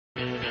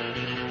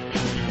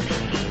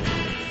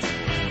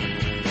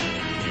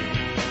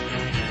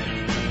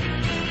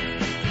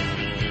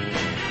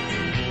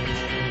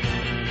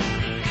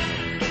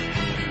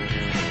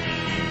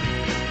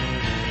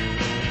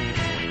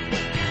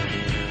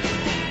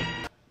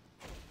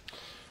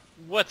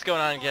What's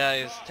going on,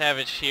 guys?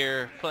 Tavich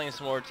here, playing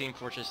some more Team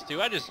Fortress 2.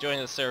 I just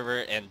joined the server,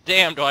 and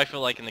damn do I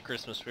feel like in the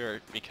Christmas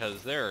spirit,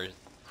 because there is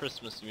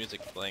Christmas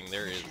music playing.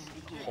 There is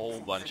a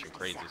whole bunch of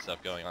crazy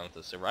stuff going on with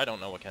the server. I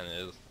don't know what kind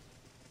it is.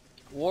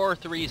 War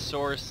 3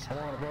 source,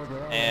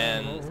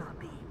 and...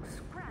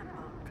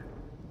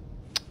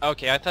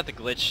 Okay, I thought the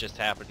glitch just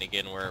happened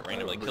again where it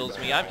randomly kills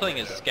me. I'm playing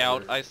as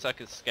Scout. I suck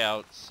as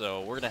Scout,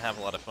 so we're gonna have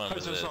a lot of fun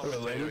with this.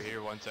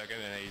 Here 1 second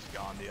and he's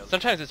gone the other.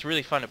 Sometimes it's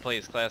really fun to play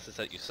as classes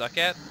that you suck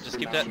at. Just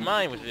keep that in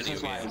mind with video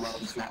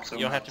games. You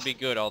don't have to be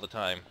good all the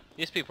time.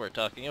 These people are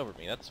talking over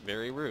me. That's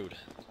very rude.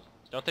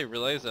 Don't they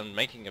realize I'm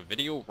making a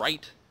video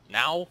right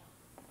now?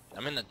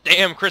 I'm in the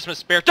damn Christmas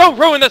spirit. Don't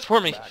ruin this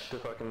for me!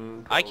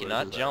 I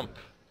cannot jump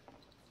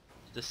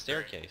the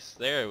staircase.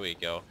 There we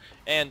go.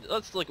 And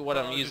let's look at what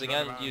I'm using.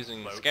 I'm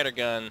using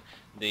Scattergun,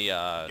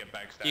 the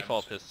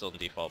default pistol, and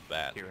default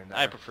bat.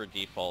 I prefer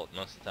default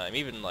most of the time.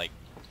 Even like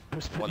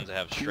ones that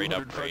have straight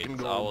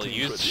upgrades, I will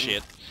use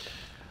shit.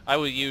 I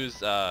will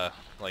use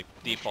like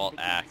default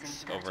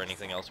axe over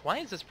anything else. Why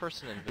is this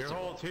person invisible? Your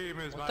whole team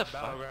is what the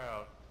fuck?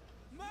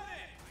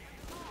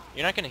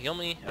 You're not gonna heal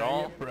me at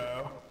all?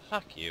 Bro.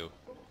 Fuck you.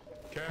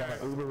 Okay.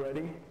 Uber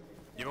ready?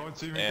 You won't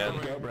see me and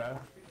coming. Go, bro.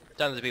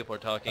 Tons of people are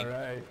talking.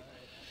 Alright.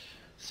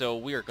 So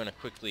we are gonna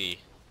quickly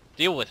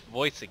deal with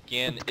voice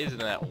again. Isn't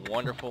that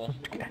wonderful?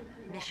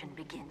 Mission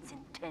begins in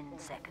 10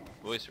 seconds.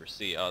 Voice for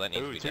C. Oh, that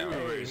needs to be down.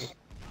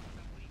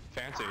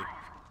 Fancy.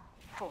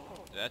 4,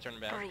 Did that turn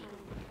back? 3,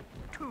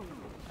 2,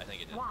 I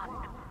think it did. 1.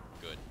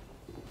 Good.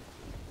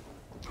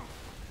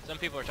 Some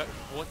people are talking.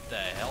 What the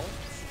hell?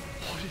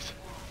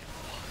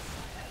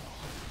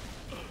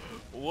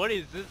 What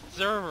is this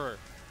server?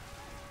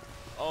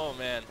 Oh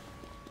man,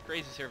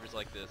 crazy servers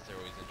like this are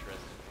always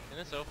interesting. Can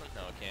this open?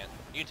 No, it can't.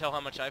 You can tell how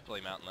much I play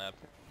Mountain Lab.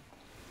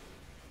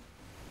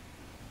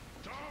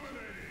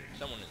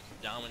 Someone is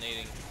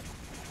dominating.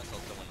 I saw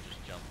someone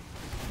just jump.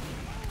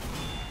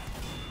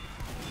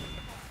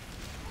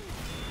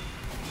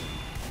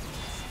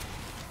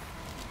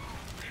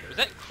 Was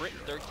that crit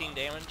 13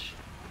 damage?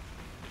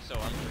 If so,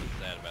 I'm pretty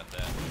sad about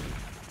that.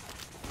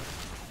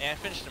 And I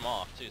finished him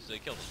off too, so he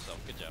killed himself.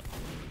 Good job.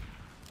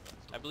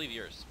 I believe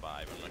you're a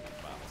spy, but I'm not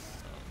gonna follow.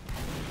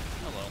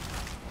 Hello.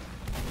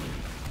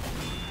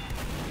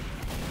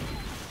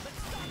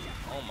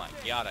 Oh my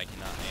god, I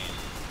cannot aim.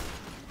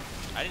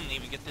 I didn't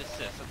even get the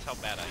assist, that's how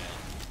bad I am.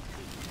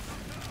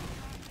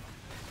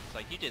 It's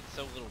like, you did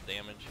so little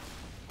damage.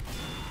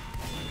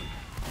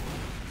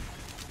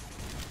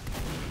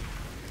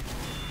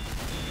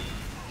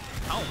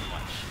 How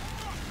much?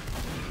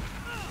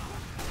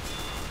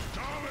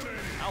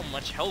 How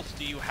much health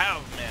do you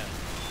have, man?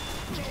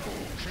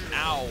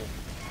 Ow.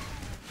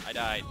 I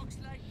died.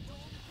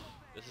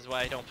 This is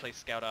why I don't play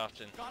Scout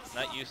often. I'm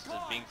not used to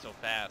being so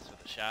fast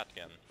with a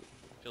shotgun.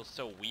 It feels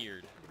so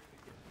weird.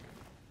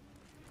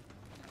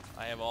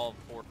 I have all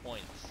 4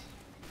 points,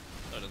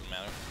 so it doesn't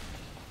matter.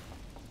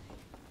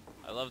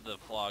 I love the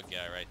Flog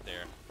guy right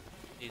there.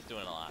 He's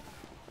doing a lot.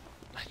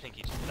 I think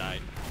he just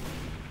died.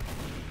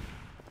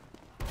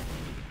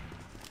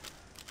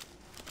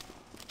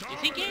 Is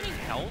he gaining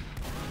health?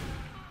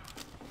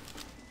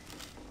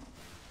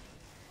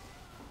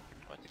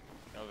 What?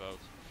 No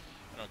votes.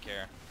 I don't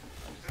care.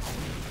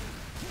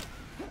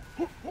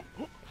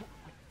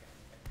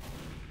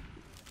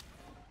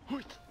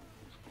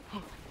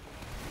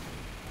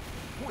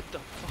 What the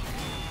fuck?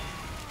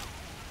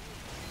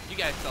 You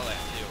guys saw that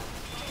too.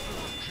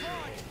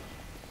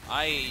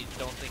 I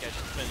don't think I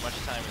should spend much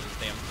time in this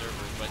damn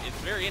server, but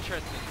it's very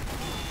interesting.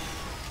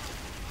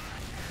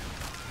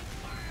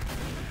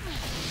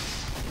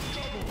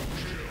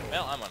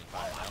 Well, I'm on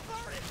fire now.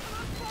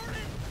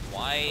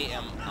 Why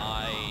am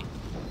I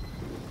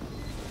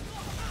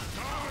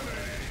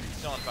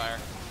still on fire?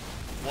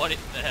 What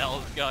the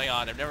hell is going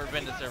on? I've never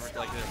been to servers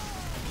like this.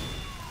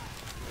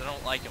 I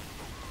don't like them.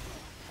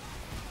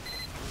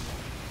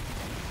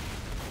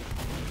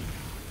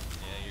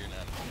 Yeah, you're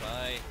not a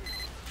spy.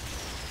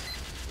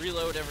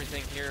 Reload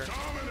everything here.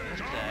 What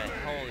the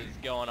hell is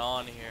going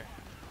on here?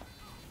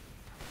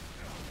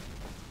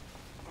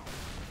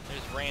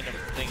 There's random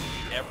things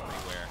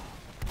everywhere.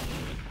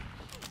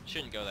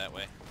 Shouldn't go that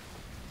way.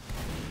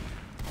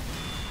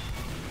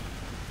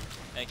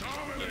 Thank you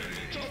for giving me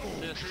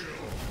the assist.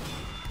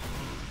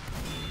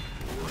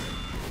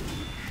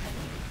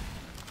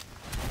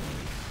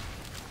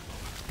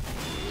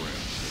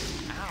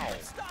 Ow!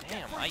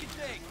 Damn, I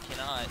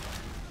cannot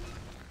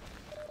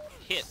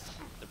hit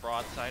the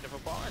broadside of a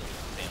barn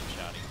with this damn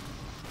shotty.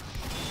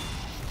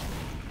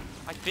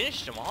 I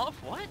finished him off?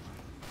 What?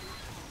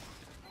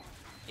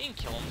 He didn't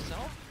kill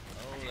himself.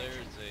 Oh,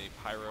 there's a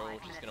pyro.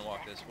 Just gonna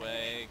walk this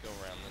way, go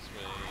around this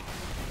way.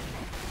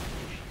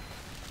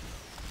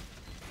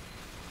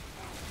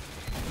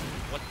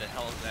 What the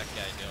hell is that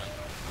guy doing?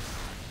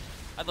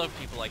 I love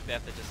people like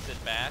that that just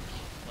sit back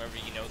wherever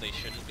you know they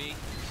shouldn't be.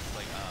 It's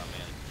like, oh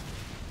man,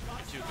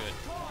 you're too good.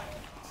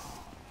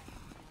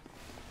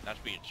 Not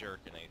to be a jerk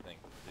and anything.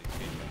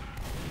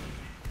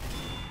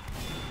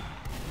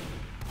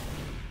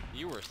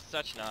 You were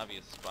such an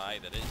obvious spy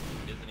that it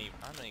isn't even.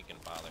 I'm not even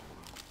gonna bother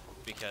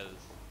because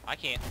I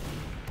can't.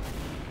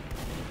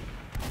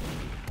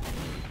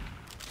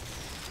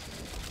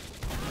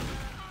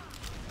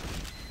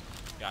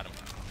 Got him.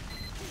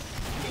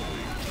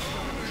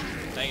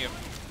 Thank you.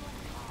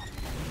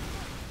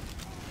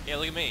 Yeah,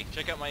 look at me.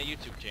 Check out my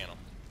YouTube channel.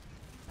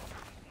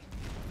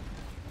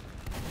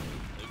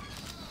 Oops.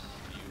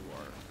 You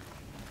are.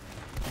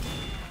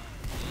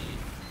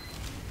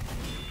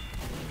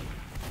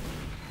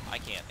 I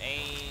can't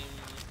aim.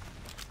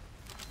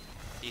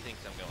 He thinks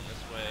I'm going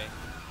this way.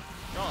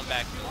 Going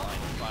back to the line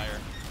of fire.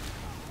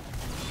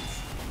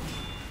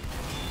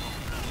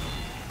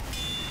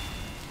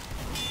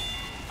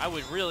 I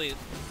would really...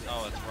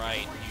 Oh, that's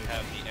right. You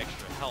have the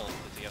extra health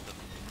because you have the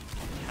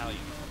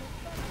battalion.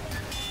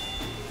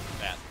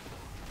 That.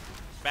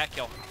 Back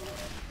kill.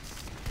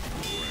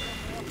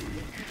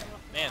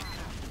 Man.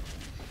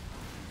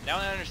 Now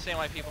I understand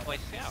why people play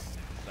Scout.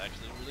 It's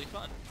actually really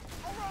fun.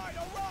 Alright,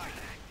 alright!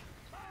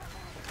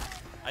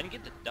 I didn't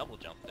get the double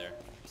jump there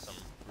for some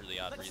really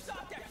odd Let's reason.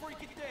 stop that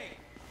freaking thing!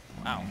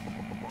 Ow.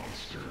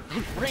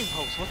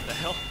 Rainbows, what the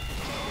hell?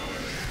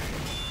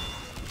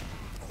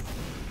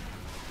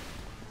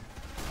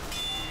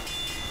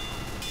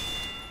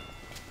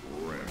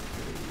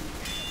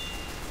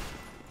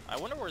 I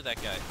wonder where that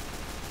guy...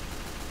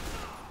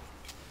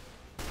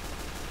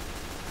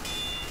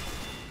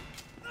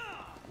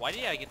 Why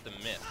did I get the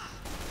miss?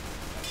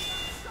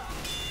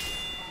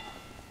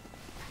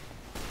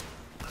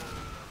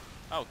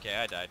 Okay,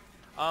 I died.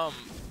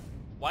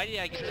 Why did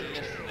I get the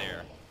miss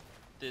there?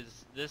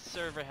 Does this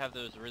server have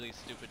those really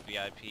stupid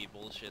VIP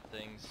bullshit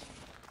things?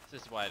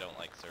 This is why I don't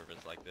like servers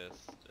like this.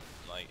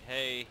 Just like,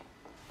 hey,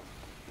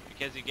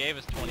 because you gave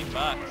us 20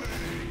 bucks,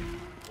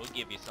 we'll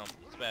give you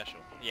something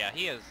special. Yeah,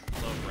 he has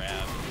low grab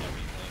and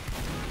everything.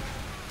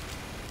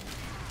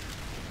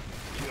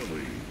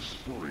 Killing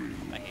spree.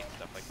 I hate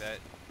stuff like that.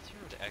 0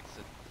 to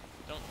exit.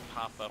 Don't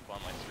pop up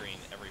on my screen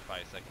every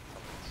 5 seconds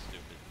something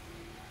stupid.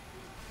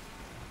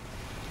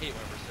 I hate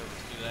whenever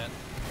servers do that.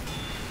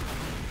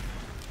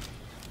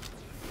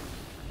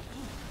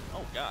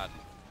 Oh god.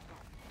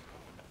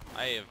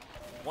 I have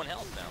 1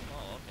 health now.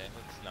 Oh, okay.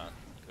 That's not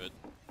good.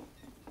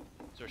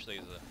 Especially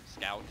as a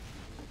scout.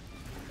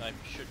 I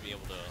should be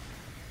able to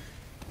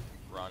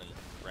run and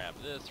grab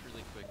this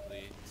really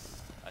quickly.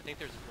 I think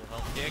there's a full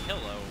health dig.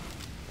 Hello.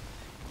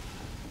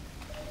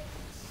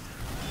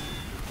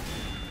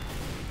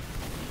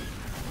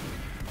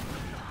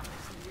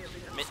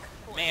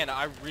 Man,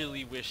 I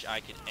really wish I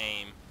could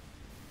aim.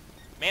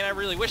 Man, I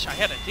really wish I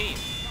had a team.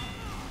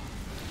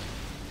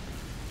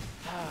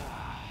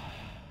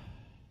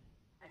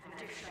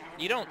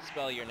 You don't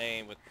spell your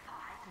name with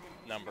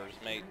numbers,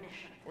 mate.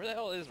 Where the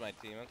hell is my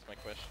team? That's my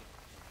question.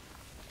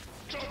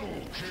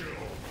 Double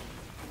kill.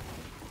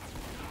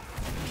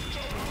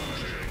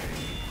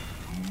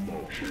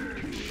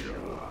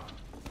 Multi-kill.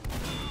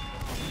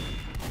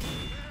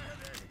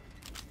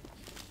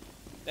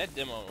 That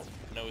demo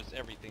knows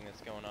everything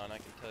that's going on, I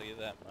can tell you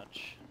that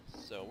much.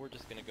 So we're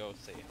just gonna go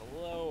say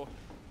hello.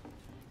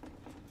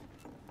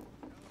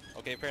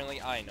 Okay,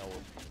 apparently I know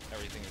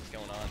everything that's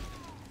going on.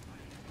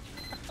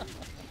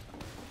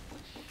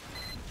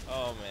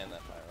 Oh man,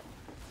 that pyro.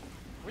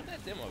 Where'd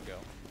that demo go?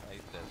 Oh,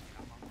 he's dead.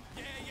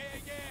 Yeah, yeah,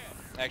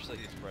 yeah! Actually,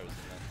 he's frozen,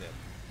 that's it.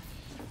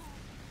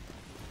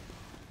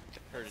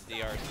 Heard a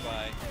DR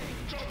spy.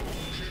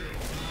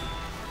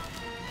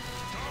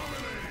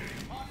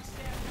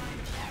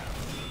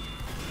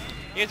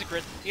 He has a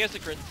crit. He has the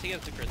crits. He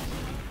has the crits.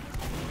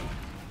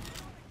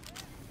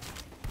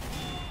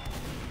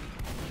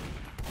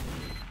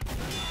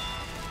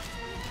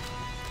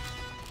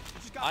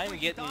 I'm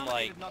getting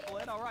like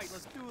Alright,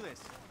 let's do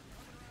this.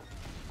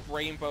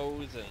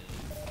 rainbows and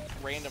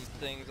random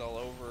things all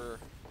over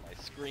my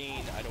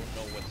screen. I don't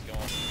know what's going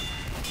on.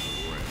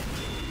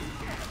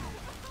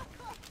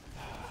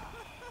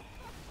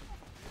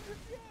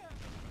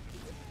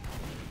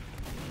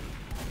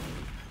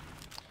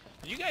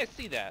 Did you guys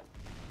see that?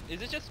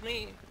 Is it just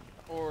me,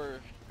 or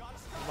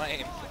my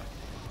aim sucks?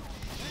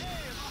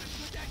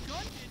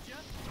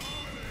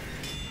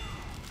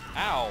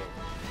 Ow!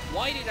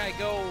 Why did I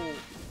go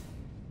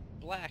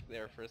black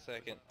there for a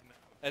second?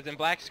 As in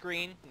black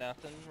screen,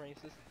 nothing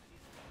racist.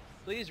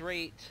 Please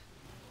rate.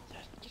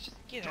 Just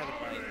get out of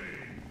my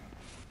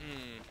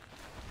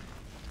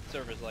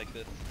servers like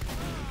this.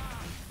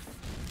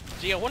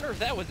 Gee, I wonder if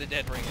that was a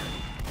dead ringer.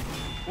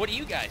 What do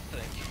you guys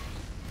think?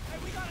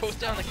 Post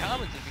down in the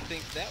comments if you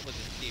think that was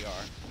a TR.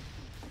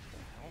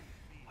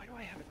 Why do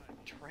I have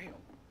a trail?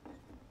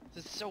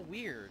 This is so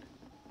weird.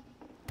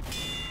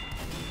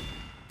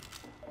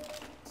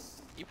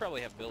 You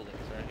probably have buildings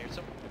around here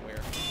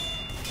somewhere.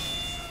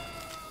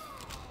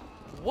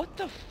 What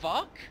the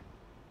fuck?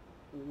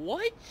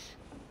 What?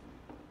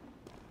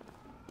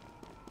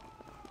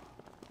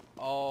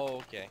 Oh,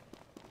 okay.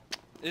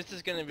 This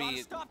is gonna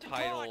be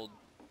titled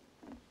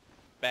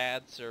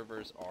Bad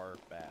Servers Are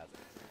Bad.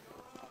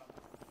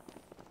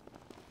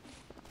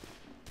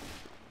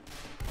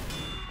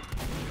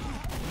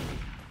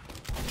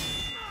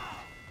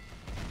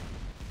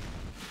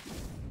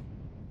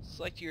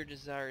 Select your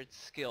desired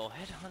skill.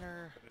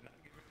 Headhunter.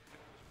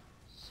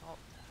 Salt.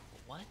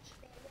 What?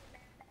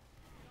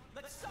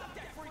 Let's stop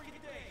that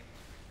freaking thing!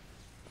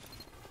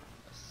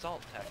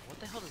 Assault tech. What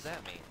the hell does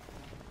that mean?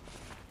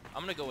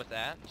 I'm gonna go with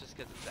that, just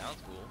because it sounds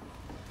cool.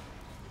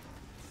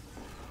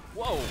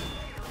 Whoa!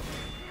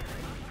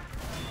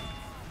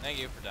 Thank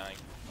you for dying.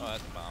 Oh,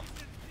 that's a bomb.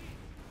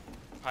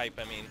 Pipe,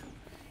 I mean.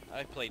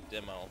 I played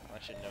demo. I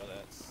should know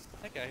that.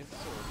 That guy has a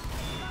sword.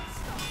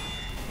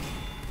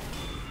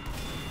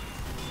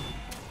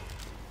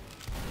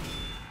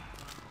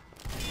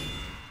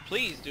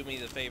 Please do me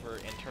the favor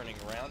in turning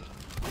around.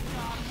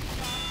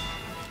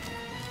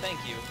 Thank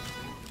you.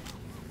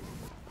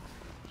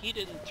 He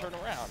didn't turn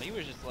around. He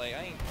was just like,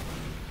 I ain't...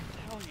 What the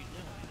hell are you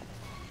doing?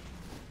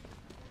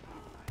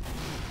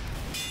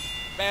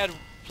 Bad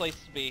place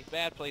to be.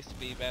 Bad place to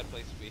be. Bad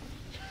place to be.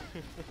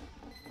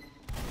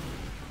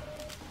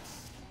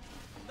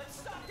 Let's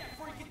stop that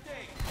freaking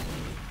thing!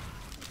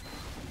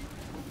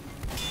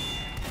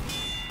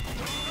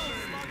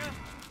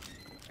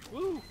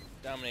 Woo!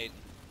 Dominate.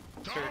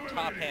 Sir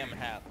Top Ham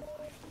Hat.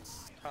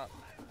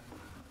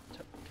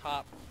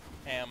 Top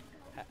Ham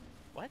Hat.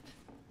 What?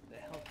 The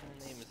hell kind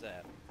of name is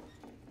that?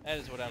 That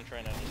is what I'm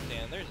trying to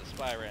understand. There's a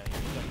spy around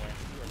here somewhere.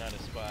 You are not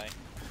a spy.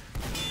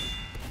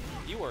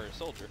 You are a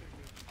soldier.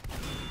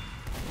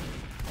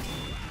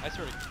 I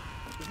sort of...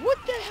 What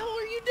the hell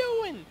are you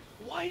doing?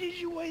 Why did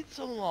you wait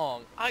so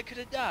long? I could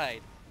have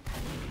died.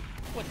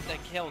 What the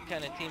hell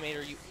kind of teammate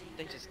are you?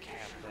 They just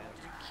capped that.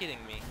 Are you kidding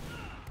me?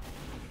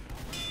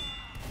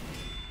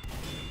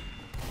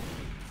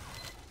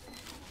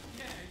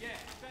 Yeah,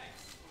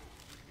 thanks.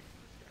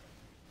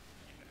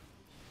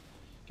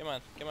 Come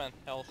on, come on.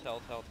 Health.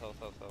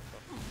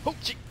 Oh,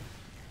 gee!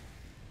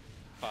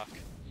 Fuck.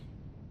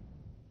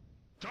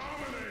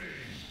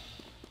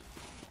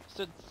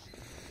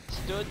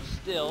 Stood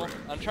still.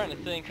 I'm trying to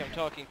think. I'm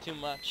talking too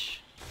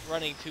much.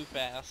 Running too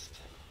fast.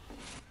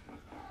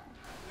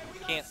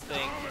 Can't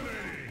think.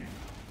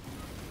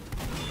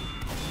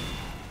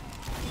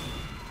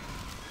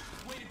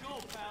 Way to go,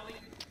 Pally.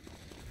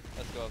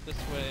 Let's go up this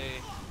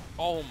way.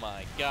 Oh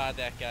my god,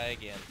 that guy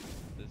again.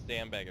 Those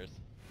damn beggars.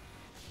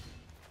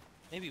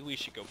 Maybe we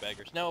should go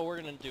beggars. No, we're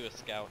gonna do a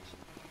scout.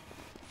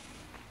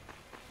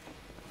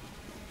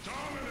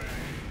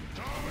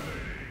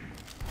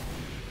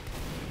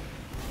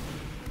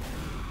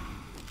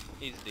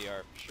 He's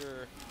DR for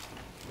sure.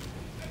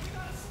 We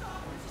gotta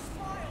stop! There's a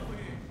spy over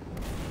here!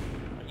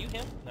 Are you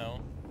him?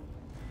 No.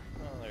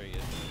 Oh, there he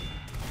is.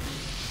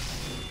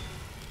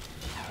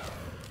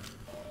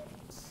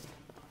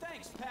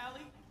 Thanks,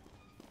 Pally!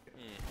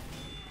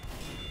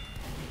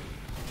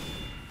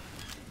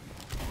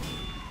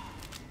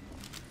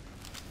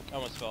 I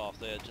almost fell off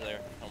the edge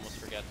there. Almost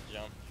forgot to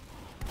jump.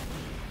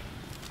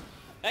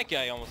 That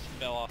guy almost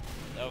fell off.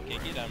 Okay,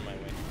 get out of my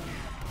way.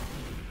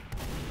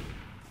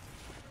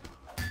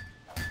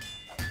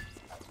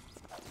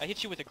 I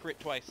hit you with a crit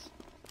twice.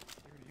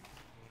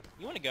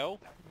 You wanna go?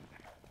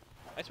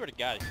 I swear to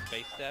God, if you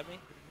face stab me,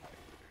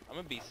 I'm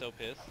gonna be so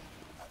pissed.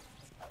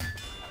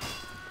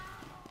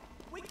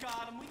 We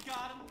got him!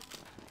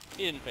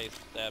 He didn't face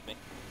stab me.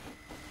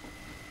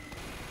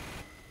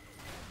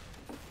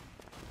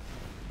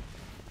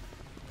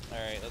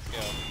 Alright, let's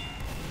go.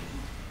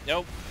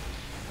 Nope.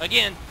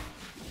 Again!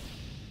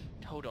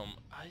 Totem.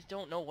 I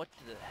don't know what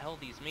the hell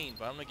these mean,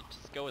 but I'm gonna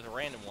just go with a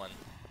random one.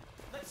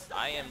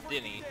 I am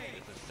Denny.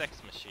 It's a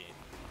sex machine.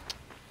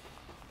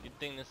 You'd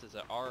think this is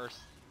a R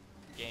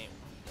game.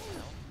 What the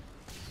hell?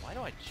 Why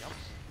do I jump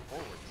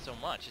forward so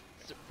much?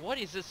 What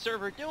is this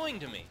server doing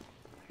to me?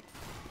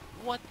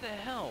 What the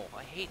hell?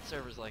 I hate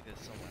servers like this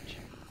so much.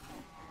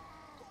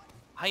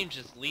 I am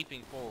just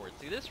leaping forward.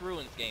 See, this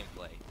ruins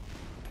gameplay.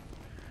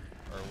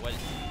 Or what?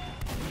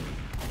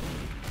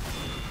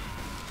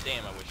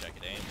 Damn, I wish I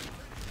could aim.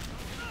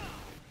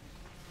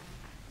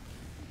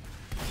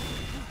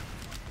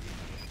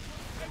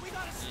 Hey, we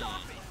gotta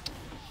stop it!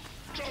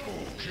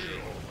 Double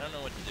kill. I don't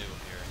know what to do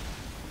here.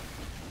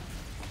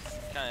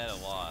 Kinda at a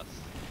loss.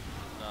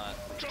 Not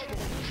Double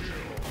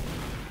kill.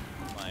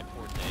 my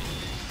forte.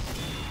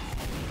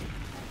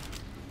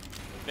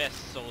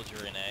 Best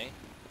soldier in A.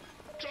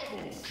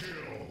 Double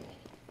kill.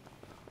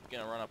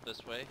 Gonna run up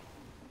this way.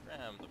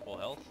 Grab the full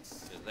health,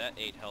 because that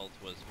 8 health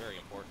was very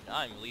important.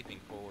 I'm leaping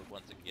forward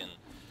once again.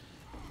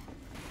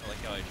 I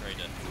like how I tried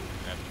to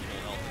grab the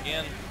full health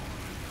again.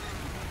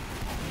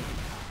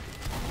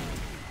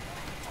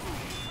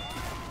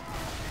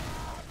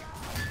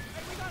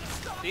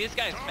 See, this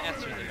guy's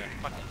faster than a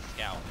fucking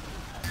scout.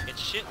 It's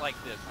shit like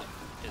this that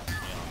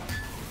pisses me off.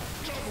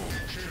 Double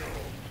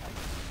kill.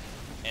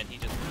 And he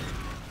just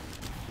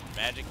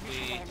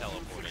magically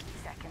teleported.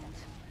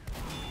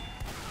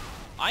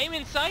 I am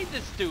inside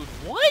this dude.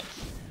 What?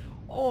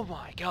 Oh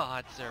my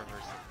god,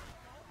 servers.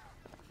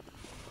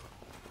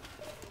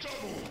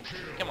 Double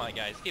kill. Come on,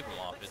 guys, keep him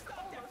off it.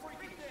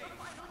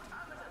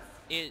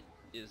 It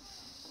is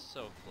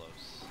so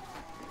close.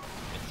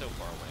 It's so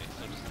far away,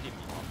 so just keep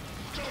him off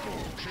it.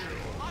 Double kill.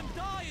 I'm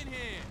dying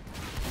here!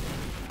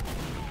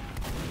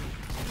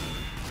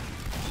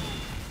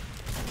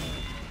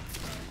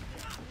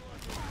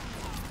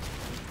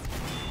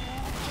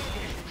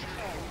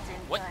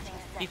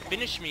 He seconds.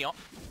 finished me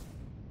off.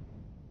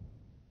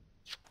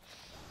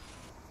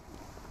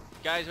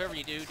 Guys, whatever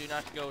you do, do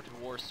not go to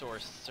War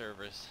Source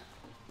servers.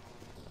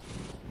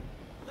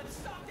 Let's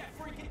stop that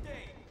freaking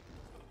thing!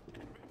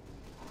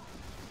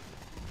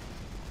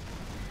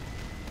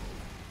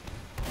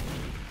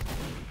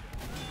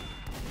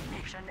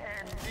 Mission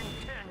ends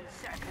in 10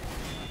 seconds.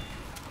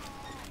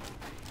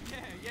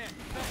 Yeah.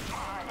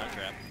 Oh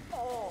crap.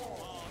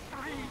 4,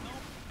 3,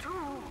 2,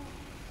 1.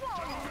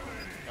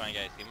 Come on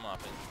guys, keep him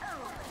off it.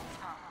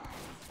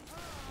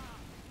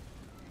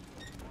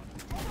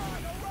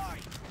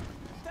 Alright!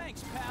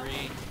 Thanks, pal. 3.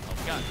 Oh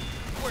god.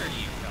 Where do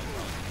you come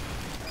from?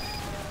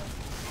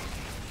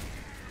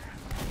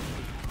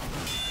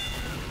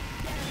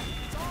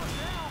 It's on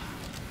now!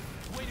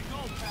 Way to go,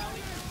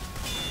 pally!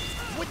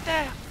 What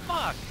the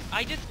fuck?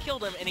 I just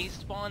killed him and he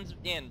spawns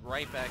in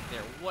right back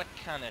there. What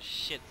kind of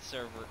shit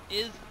server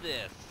is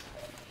this?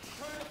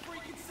 Turn the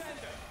freaking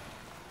sender!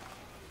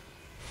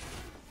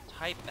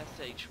 Type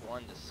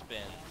SH1 to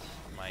spend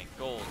my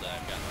gold that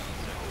I've gotten on the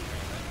server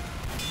apparently.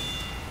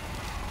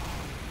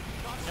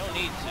 No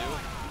need to.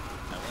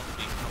 I won't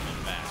be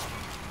coming back.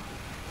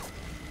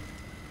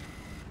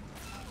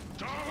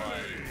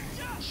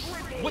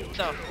 Dominating! What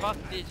the fuck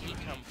did he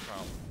come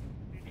from?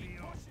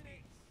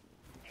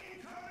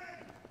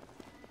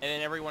 And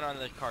then everyone on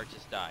the card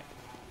just died.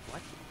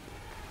 What?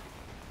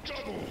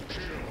 Double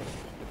kill!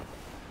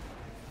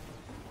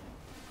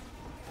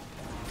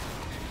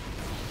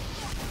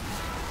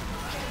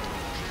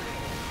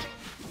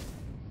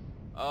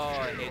 Oh,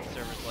 I hate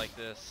servers like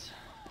this.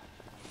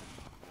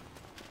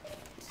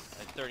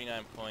 At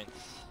 39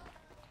 points.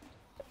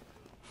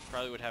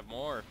 Probably would have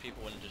more if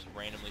people wouldn't just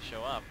randomly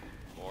show up.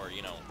 Or,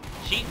 you know,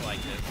 cheat like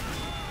this.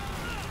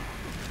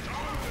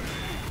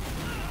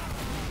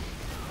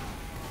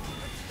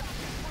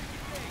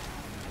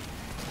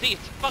 See,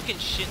 it's fucking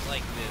shit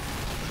like this.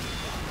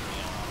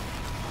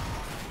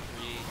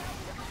 3.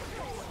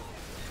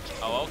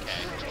 Oh,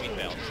 okay. We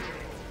failed.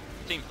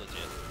 Seems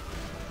legit.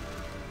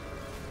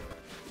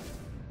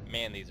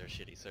 Man, these are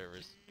shitty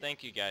servers.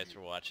 Thank you guys for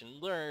watching.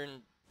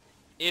 Learn,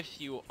 if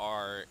you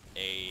are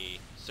a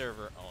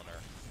server owner,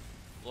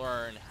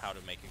 learn how to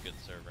make a good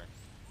server.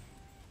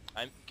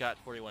 I got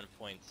 41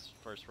 points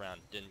first round,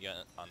 didn't get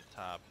on the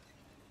top.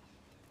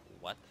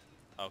 What?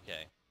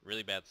 Okay,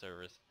 really bad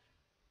servers.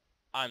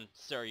 I'm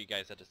sorry you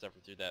guys had to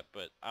suffer through that,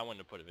 but I wanted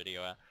to put a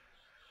video out.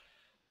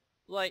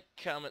 Like,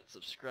 comment,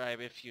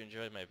 subscribe if you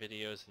enjoyed my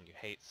videos and you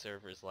hate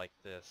servers like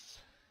this.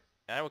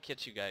 And I will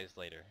catch you guys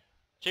later.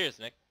 Cheers,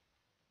 Nick.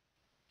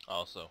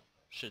 Also,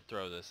 should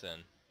throw this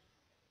in.